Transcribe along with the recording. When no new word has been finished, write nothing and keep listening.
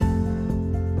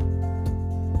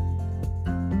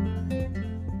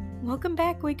welcome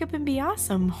back, Wake Up and Be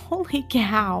Awesome. Holy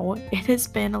cow, it has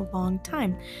been a long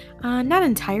time. Not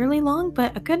entirely long,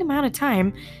 but a good amount of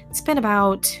time. It's been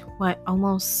about,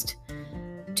 almost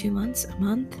 2 months, a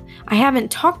month? I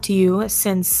haven't talked to you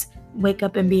since Wake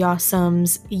Up and Be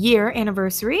Awesome's year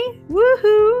anniversary.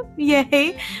 Woohoo!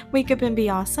 Yay! Wake Up and Be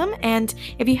Awesome. And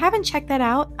if you haven't checked that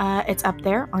out, it's up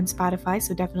there on Spotify,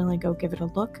 so definitely go give it a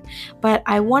look. But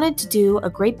I wanted to do a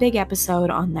great big episode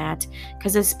on that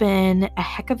because it's been a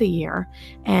heck of a year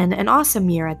and an awesome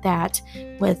year at that,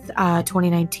 with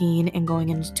 2019 and going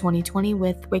into 2020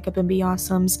 with Wake Up and Be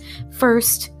Awesome's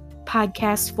first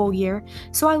podcast full year.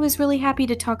 So I was really happy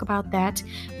to talk about that,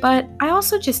 but I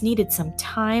also just needed some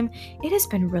time. It has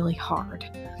been really hard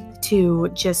to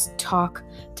just talk,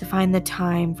 to find the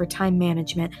time for time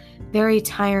management. Very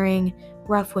tiring,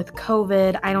 rough with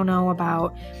COVID. I don't know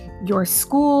about your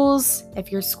schools,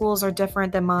 if your schools are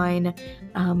different than mine,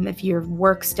 if your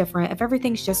work's different, if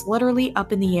everything's just literally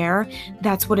up in the air.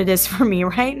 That's what it is for me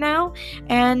right now.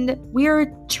 And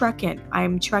we're trucking.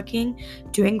 I'm trucking,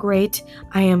 doing great.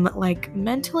 I am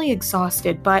mentally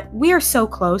exhausted, but we are so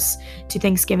close to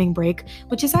Thanksgiving break,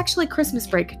 which is actually Christmas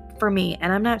break for me.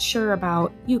 And I'm not sure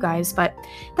about you guys, but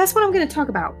that's what I'm going to talk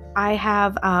about. I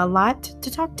have a lot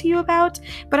to talk to you about,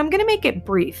 but I'm going to make it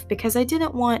brief because I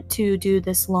didn't want to do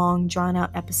this long, drawn out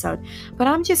episode. But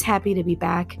I'm just happy to be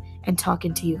back and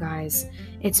talking to you guys.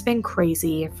 It's been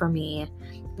crazy for me.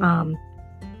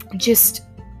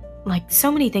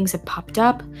 So many things have popped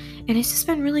up, and it's just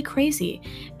been really crazy.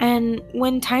 And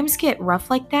when times get rough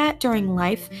like that during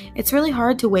life, it's really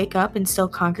hard to wake up and still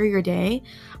conquer your day.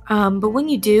 But when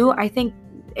you do, I think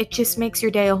it just makes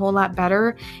your day a whole lot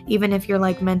better. Even if you're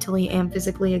mentally and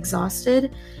physically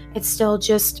exhausted, it's still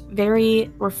just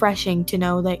very refreshing to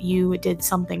know that you did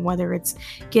something, whether it's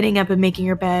getting up and making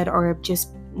your bed or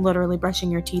just literally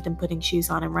brushing your teeth and putting shoes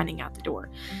on and running out the door.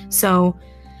 So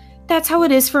that's how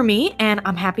it is for me, and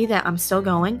I'm happy that I'm still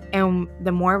going. And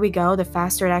the more we go, the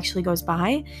faster it actually goes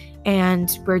by,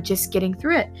 and we're just getting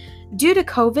through it. Due to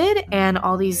COVID and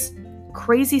all these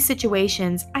crazy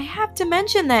situations, I have to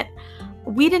mention that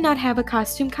we did not have a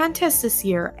costume contest this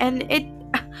year, and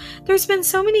there's been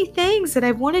so many things that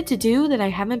I've wanted to do that I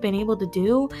haven't been able to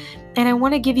do, and I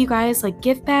want to give you guys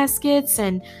gift baskets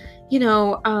and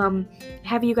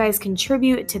have you guys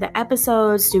contribute to the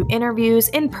episodes, do interviews,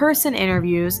 in-person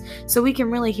interviews, so we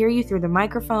can really hear you through the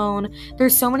microphone.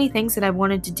 There's so many things that I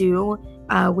wanted to do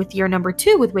with year number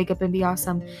 2 with Wake Up and Be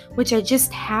Awesome, which I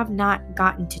just have not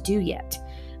gotten to do yet.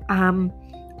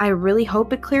 I really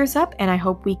hope it clears up, and I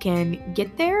hope we can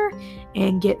get there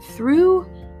and get through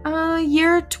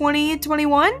year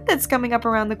 2021 that's coming up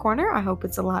around the corner. I hope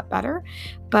it's a lot better,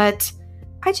 but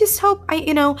I just hope,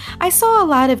 I saw a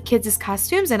lot of kids'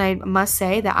 costumes, and I must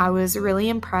say that I was really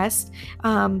impressed.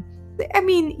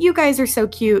 You guys are so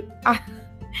cute.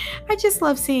 I just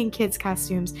love seeing kids'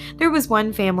 costumes. There was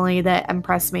one family that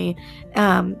impressed me.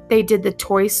 They did the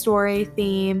Toy Story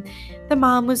theme. The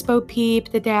mom was Bo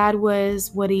Peep, the dad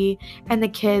was Woody, and the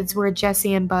kids were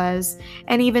Jessie and Buzz.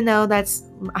 And even though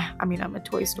I'm a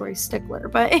Toy Story stickler,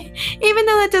 but even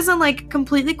though that doesn't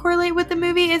completely correlate with the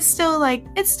movie, it still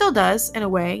does in a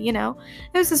way, It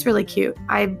was just really cute.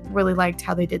 I really liked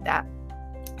how they did that.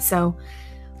 So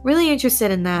really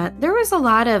interested in that. There was a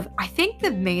lot I think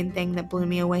the main thing that blew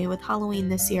me away with Halloween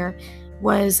this year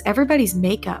was everybody's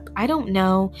makeup. I don't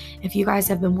know if you guys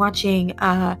have been watching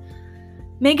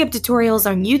makeup tutorials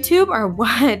on YouTube or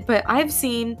what, but I've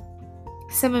seen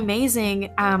some amazing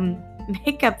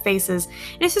makeup faces,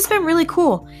 and it's just been really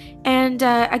cool. And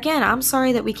again, I'm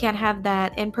sorry that we can't have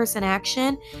that in-person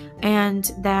action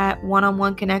and that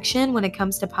one-on-one connection when it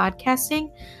comes to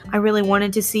podcasting. I really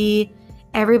wanted to see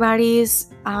everybody's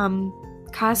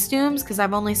costumes because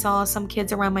I've only saw some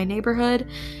kids around my neighborhood,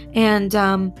 and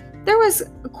there was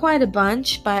quite a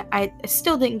bunch, but I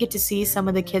still didn't get to see some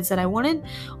of the kids that I wanted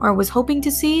or was hoping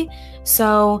to see.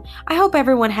 So I hope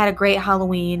everyone had a great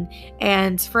Halloween,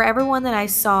 and for everyone that I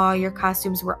saw, your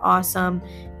costumes were awesome.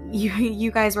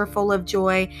 You guys were full of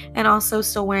joy, and also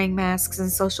still wearing masks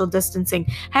and social distancing.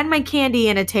 Had my candy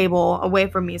in a table away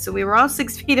from me, so we were all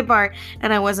 6 feet apart,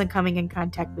 and I wasn't coming in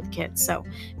contact with kids, so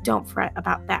don't fret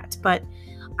about that. But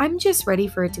I'm just ready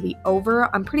for it to be over.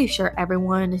 I'm pretty sure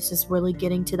everyone is just really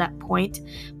getting to that point,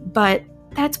 but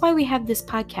that's why we have this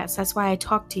podcast. That's why I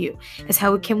talk to you, is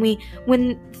how can we,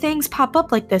 when things pop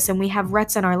up like this and we have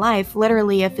ruts in our life,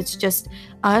 literally if it's just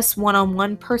us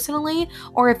one-on-one personally,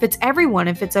 or if it's everyone,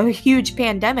 if it's a huge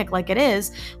pandemic like it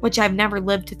is, which I've never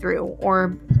lived through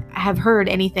or have heard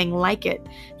anything like it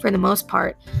for the most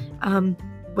part,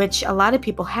 which a lot of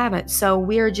people haven't. So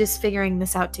we are just figuring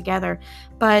this out together.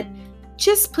 But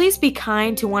just please be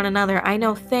kind to one another. I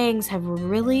know things have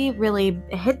really, really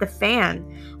hit the fan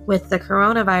with the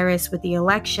coronavirus, with the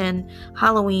election,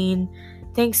 Halloween,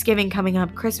 Thanksgiving coming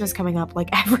up, Christmas coming up. Like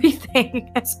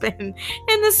everything has been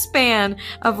in the span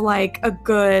of like a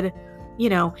good,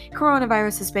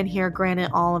 coronavirus has been here, granted,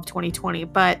 all of 2020,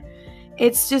 but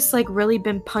it's just like really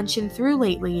been punching through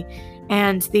lately.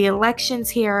 And the election's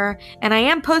here, and I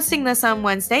am posting this on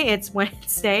Wednesday. It's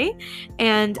Wednesday,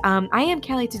 and I am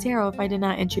Callie Totero, if I did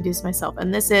not introduce myself,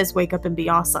 and this is Wake Up and Be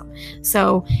Awesome.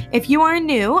 So if you are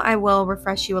new, I will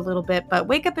refresh you a little bit, but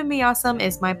Wake Up and Be Awesome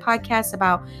is my podcast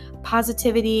about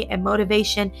positivity and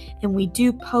motivation, and we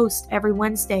do post every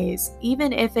Wednesdays,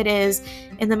 even if it is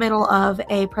in the middle of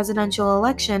a presidential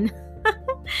election.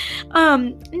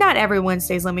 Not every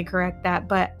Wednesdays, let me correct that,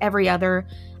 but every other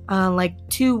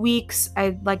 2 weeks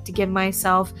I'd like to give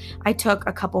myself. I took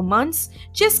a couple months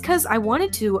just because I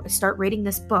wanted to start reading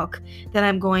this book that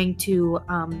I'm going to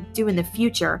do in the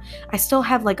future. I still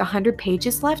have like 100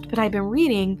 pages left, but I've been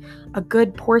reading a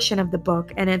good portion of the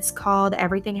book, and it's called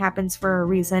Everything Happens for a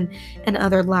Reason and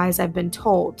Other Lies I've Been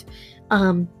Told,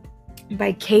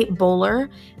 by Kate Bowler,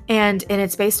 and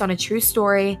it's based on a true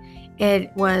story.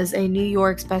 It was a New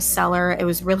York's bestseller.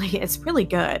 It's really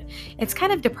good. It's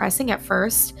kind of depressing at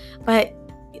first, but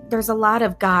there's a lot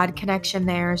of God connection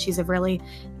there. She's a really,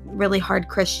 really hard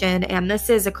Christian, and this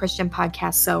is a Christian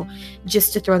podcast, so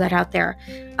just to throw that out there.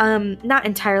 Not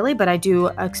entirely, but I do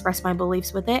express my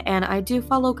beliefs with it, and I do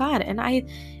follow God, and I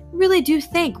really do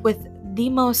think with the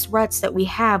most ruts that we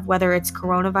have, whether it's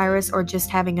coronavirus or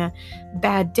just having a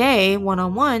bad day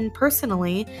one-on-one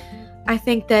personally, I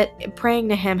think that praying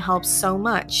to him helps so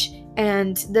much.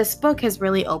 And this book has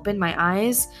really opened my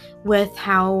eyes with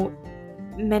how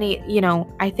many,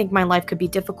 I think my life could be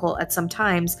difficult at some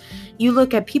times. You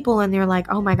look at people and they're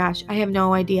like, oh my gosh, I have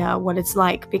no idea what it's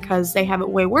like because they have it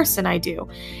way worse than I do.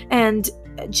 And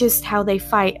just how they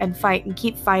fight and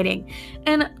keep fighting.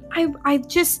 And I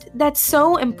just, that's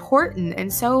so important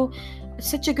and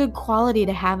such a good quality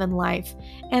to have in life.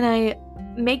 And I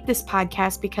make this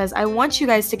podcast because I want you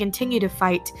guys to continue to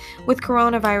fight with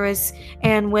coronavirus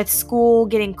and with school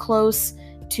getting close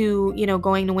to,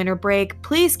 going to winter break.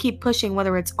 Please keep pushing,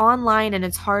 whether it's online and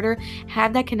it's harder,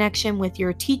 have that connection with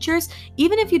your teachers.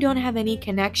 Even if you don't have any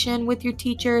connection with your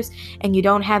teachers and you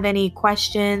don't have any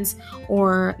questions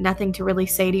or nothing to really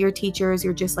say to your teachers,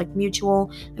 you're just like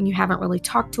mutual and you haven't really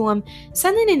talked to them,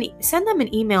 send them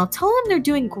an email. Tell them they're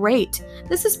doing great.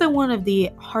 This has been one of the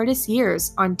hardest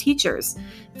years on teachers,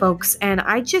 folks, and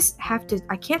I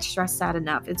can't stress that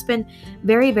enough. It's been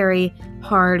very, very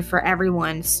hard for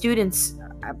everyone. Students,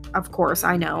 of course,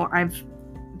 I know I've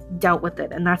dealt with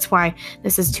it, and that's why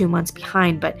this is 2 months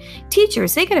behind. But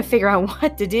teachers, they got to figure out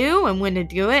what to do and when to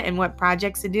do it and what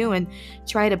projects to do and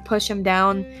try to push them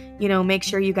down, make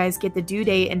sure you guys get the due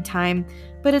date in time.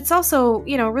 But it's also,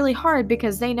 really hard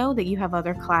because they know that you have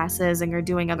other classes and you're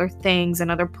doing other things and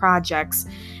other projects,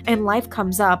 and life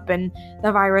comes up and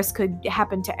the virus could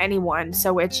happen to anyone.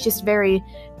 So it's just very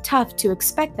tough to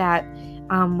expect that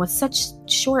with such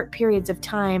short periods of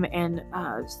time and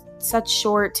such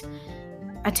short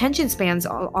attention spans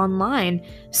online.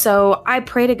 So I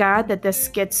pray to God that this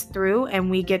gets through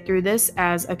and we get through this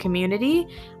as a community,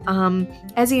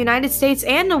 as the United States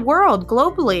and the world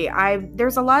globally.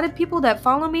 There's a lot of people that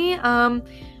follow me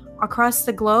across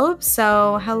the globe.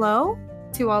 So hello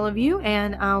to all of you,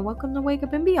 and welcome to Wake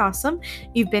Up and Be Awesome.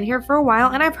 You've been here for a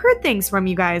while, and I've heard things from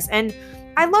you guys, and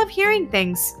I love hearing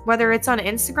things, whether it's on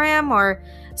Instagram or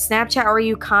Snapchat, or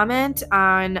you comment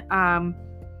on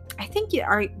I think you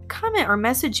comment or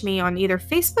message me on either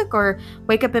Facebook or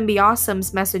Wake Up and Be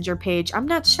Awesome's messenger page. I'm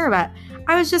not sure, but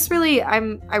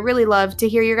I really love to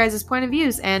hear your guys' point of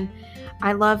views, and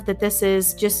I love that this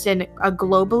is just a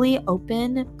globally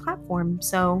open platform.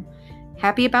 So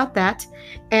happy about that.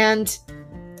 And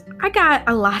I got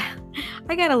a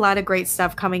lot of great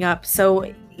stuff coming up.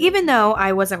 So even though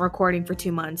I wasn't recording for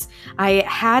 2 months, I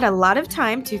had a lot of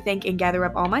time to think and gather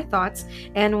up all my thoughts.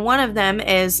 And one of them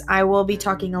is I will be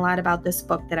talking a lot about this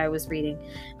book that I was reading,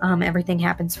 Everything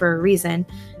Happens for a Reason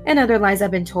and Other Lies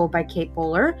I've Been Told by Kate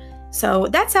Bowler. So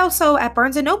that's also at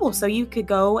Barnes & Noble. So you could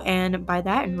go and buy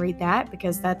that and read that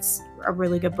because that's a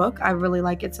really good book. I really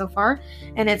like it so far.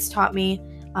 And it's taught me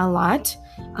a lot.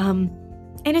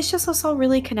 And it's just also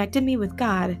really connected me with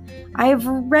God. I've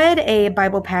read a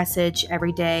Bible passage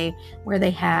every day where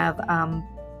they have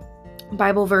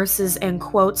Bible verses and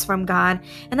quotes from God,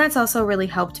 and that's also really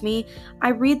helped me. I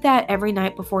read that every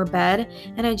night before bed,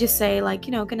 and I just say, like,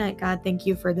 good night, God, thank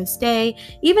you for this day.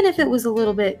 Even if it was a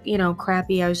little bit,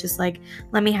 crappy, I was just like,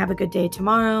 let me have a good day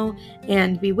tomorrow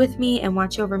and be with me and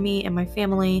watch over me and my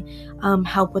family,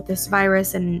 help with this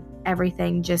virus and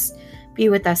everything, just be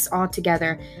with us all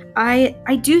together. I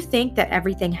do think that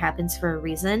everything happens for a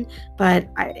reason, but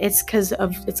it's because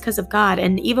of God.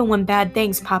 And even when bad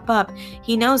things pop up,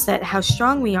 He knows that how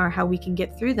strong we are, how we can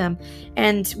get through them.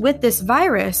 And with this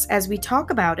virus, as we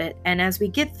talk about it and as we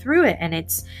get through it, and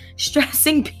it's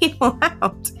stressing people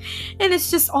out, and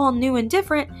it's just all new and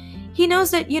different, He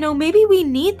knows that, maybe we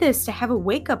need this to have a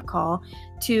wake-up call,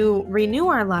 to renew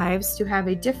our lives, to have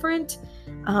a different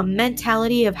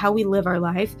mentality of how we live our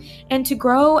life, and to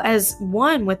grow as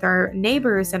one with our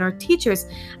neighbors and our teachers.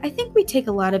 I think we take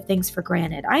a lot of things for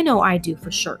granted. I know I do, for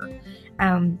sure.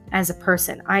 As a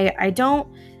person, I don't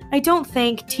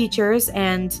thank teachers,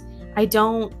 and I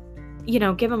don't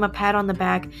give them a pat on the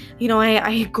back.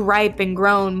 I gripe and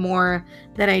groan more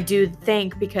than I do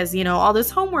thank, because all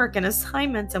this homework and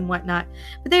assignments and whatnot,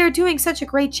 but they are doing such a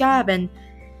great job, and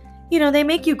they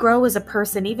make you grow as a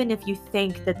person. Even if you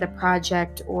think that the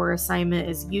project or assignment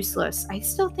is useless, I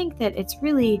still think that it's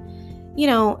really,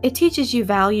 it teaches you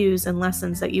values and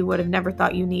lessons that you would have never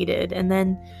thought you needed. And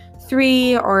then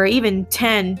 3 or even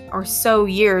 10 or so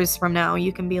years from now,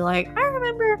 you can be like, I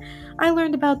remember I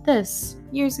learned about this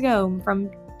years ago from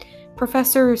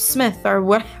Professor Smith or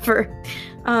whatever.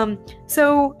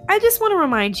 So I just want to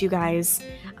remind you guys,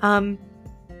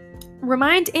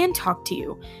 remind and talk to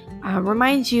you.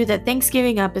 Remind you that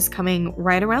Thanksgiving Up is coming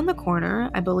right around the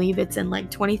corner. I believe it's in like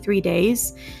 23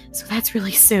 days, so that's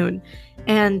really soon.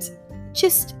 And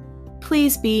just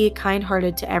please be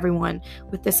kind-hearted to everyone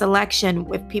with this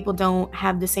election. If people don't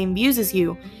have the same views as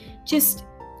you, just,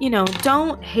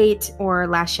 don't hate or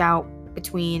lash out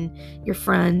between your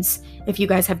friends if you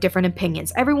guys have different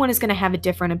opinions. Everyone is going to have a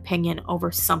different opinion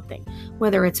over something,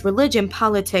 whether it's religion,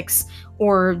 politics,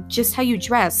 or just how you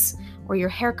dress, or your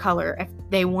hair color, if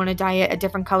they want to dye it a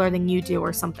different color than you do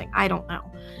or something. I don't know.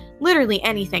 Literally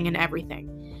anything and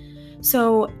everything.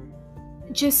 So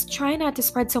just try not to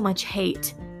spread so much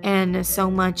hate and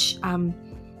so much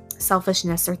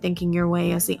selfishness, or thinking your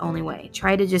way is the only way.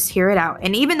 Try to just hear it out.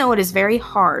 And even though it is very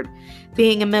hard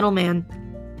being a middleman,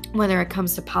 whether it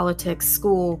comes to politics,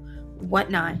 school,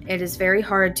 whatnot, it is very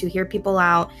hard to hear people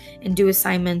out and do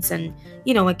assignments, and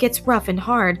it gets rough and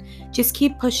hard. Just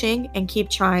keep pushing and keep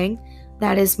trying.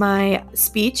 That is my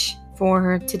speech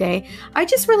for today. I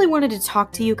just really wanted to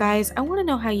talk to you guys. I want to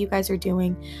know how you guys are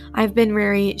doing. I've been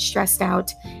very stressed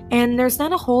out, and there's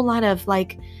not a whole lot of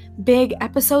big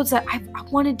episodes that I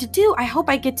wanted to do. I hope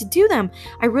I get to do them.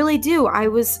 I really do. I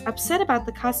was upset about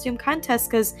the costume contest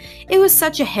because it was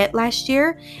such a hit last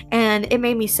year, and it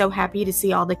made me so happy to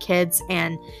see all the kids,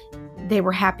 and they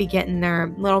were happy getting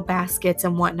their little baskets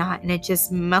and whatnot, and it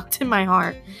just melted my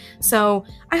heart. So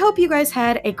I hope you guys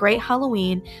had a great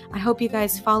Halloween. I hope you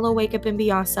guys follow Wake Up and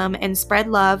Be Awesome and spread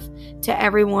love to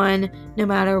everyone, no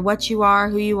matter what you are,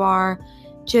 who you are.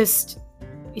 Just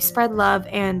spread love,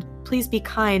 and please be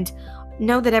kind.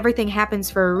 Know that everything happens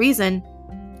for a reason,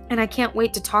 and I can't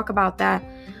wait to talk about that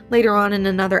later on in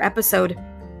another episode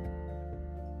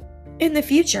in the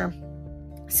future.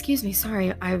 Excuse me,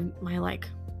 sorry, I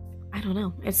don't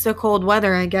know. It's the cold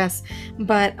weather, I guess.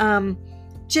 But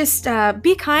just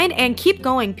be kind and keep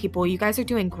going, people. You guys are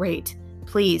doing great.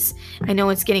 Please. I know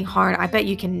it's getting hard. I bet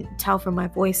you can tell from my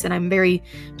voice that I'm very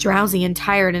drowsy and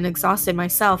tired and exhausted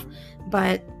myself.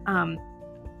 But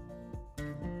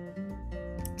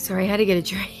sorry, I had to get a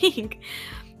drink.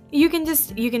 You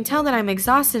can tell that I'm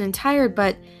exhausted and tired,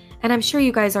 and I'm sure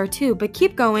you guys are too. But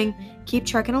keep going, keep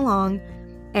trekking along,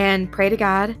 and pray to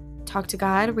God. Talk to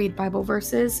God, read Bible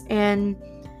verses, and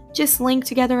just link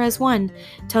together as one.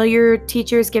 Tell your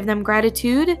teachers, give them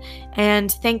gratitude, and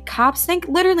thank cops, thank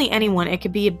literally anyone. It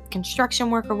could be construction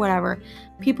work or whatever.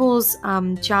 People's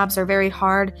jobs are very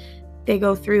hard. They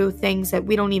go through things that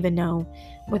we don't even know,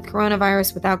 with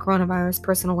coronavirus, without coronavirus,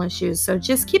 personal issues. So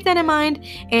just keep that in mind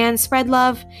and spread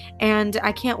love. And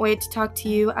I can't wait to talk to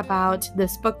you about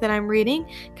this book that I'm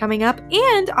reading coming up.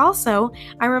 And also,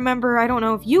 I don't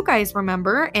know if you guys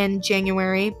remember, in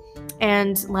January,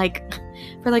 and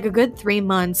for a good 3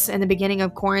 months in the beginning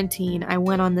of quarantine, I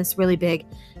went on this really big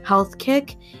health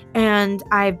kick, and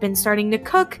I've been starting to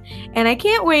cook, and I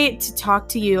can't wait to talk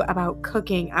to you about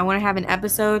cooking. I want to have an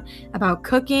episode about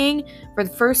cooking for the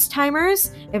first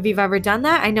timers, if you've ever done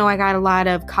that. I know I got a lot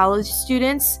of college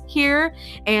students here,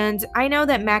 and I know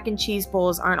that mac and cheese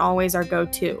bowls aren't always our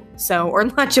go-to, or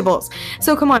Lunchables.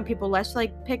 So come on, people, let's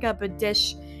pick up a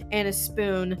dish and a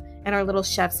spoon and our little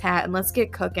chef's hat, and let's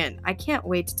get cooking. I can't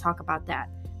wait to talk about that.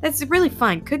 That's really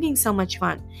fun. Cooking's so much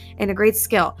fun and a great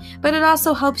skill. But it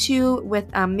also helps you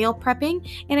with meal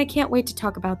prepping, and I can't wait to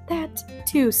talk about that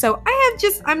too. So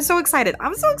I'm so excited.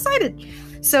 I'm so excited.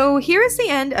 So here is the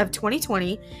end of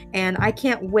 2020, and I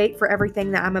can't wait for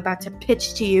everything that I'm about to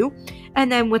pitch to you.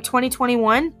 And then with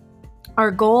 2021,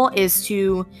 our goal is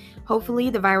to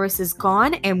hopefully the virus is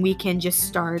gone and we can just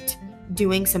start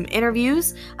doing some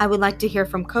interviews. I would like to hear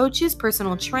from coaches,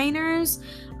 personal trainers,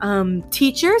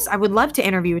 teachers. I would love to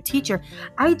interview a teacher.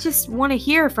 I just want to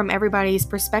hear from everybody's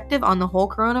perspective on the whole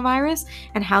coronavirus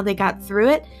and how they got through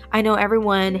it. I know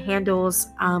everyone handles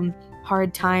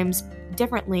hard times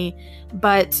differently,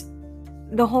 but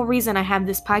the whole reason I have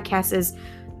this podcast is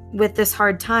with this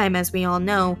hard time, as we all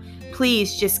know,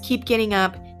 please just keep getting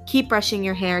up, keep brushing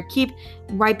your hair, keep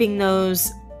wiping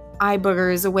those eye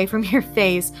boogers away from your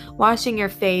face, washing your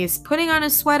face, putting on a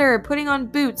sweater, putting on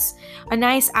boots, a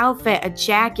nice outfit, a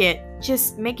jacket,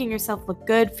 just making yourself look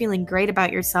good, feeling great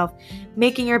about yourself,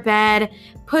 making your bed,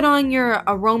 put on your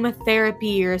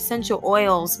aromatherapy, your essential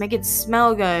oils, make it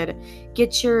smell good,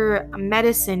 get your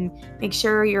medicine, make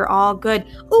sure you're all good.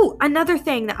 Ooh, another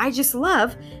thing that I just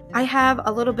love, I have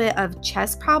a little bit of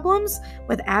chest problems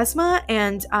with asthma,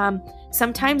 and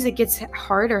sometimes it gets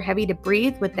hard or heavy to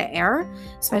breathe with the air,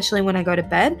 especially when I go to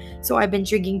bed. So I've been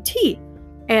drinking tea.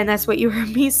 And that's what you heard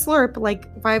me slurp like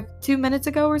 2 minutes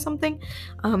ago or something.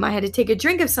 I had to take a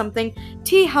drink of something.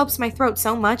 Tea helps my throat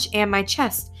so much and my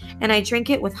chest. And I drink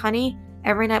it with honey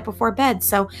every night before bed.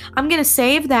 So I'm going to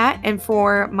save that and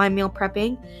for my meal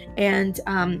prepping and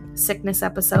sickness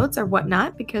episodes or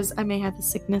whatnot, because I may have a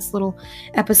sickness little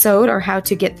episode or how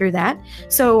to get through that.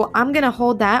 So I'm going to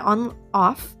hold that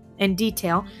off in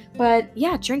detail. But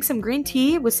yeah, drink some green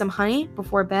tea with some honey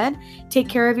before bed. Take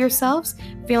care of yourselves.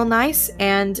 Feel nice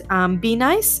and be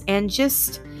nice, and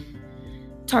just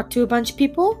talk to a bunch of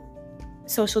people.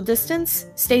 Social distance.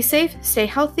 Stay safe, stay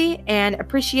healthy, and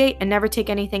appreciate and never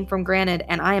take anything for granted.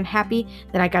 And I am happy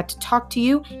that I got to talk to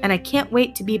you, and I can't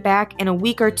wait to be back in a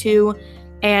week or two.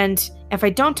 And if I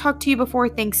don't talk to you before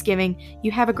Thanksgiving, you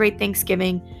have a great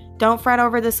Thanksgiving. Don't fret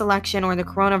over this election or the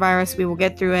coronavirus. We will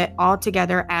get through it all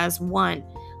together as one.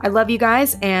 I love you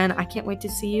guys, and I can't wait to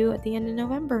see you at the end of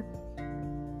November.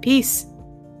 Peace.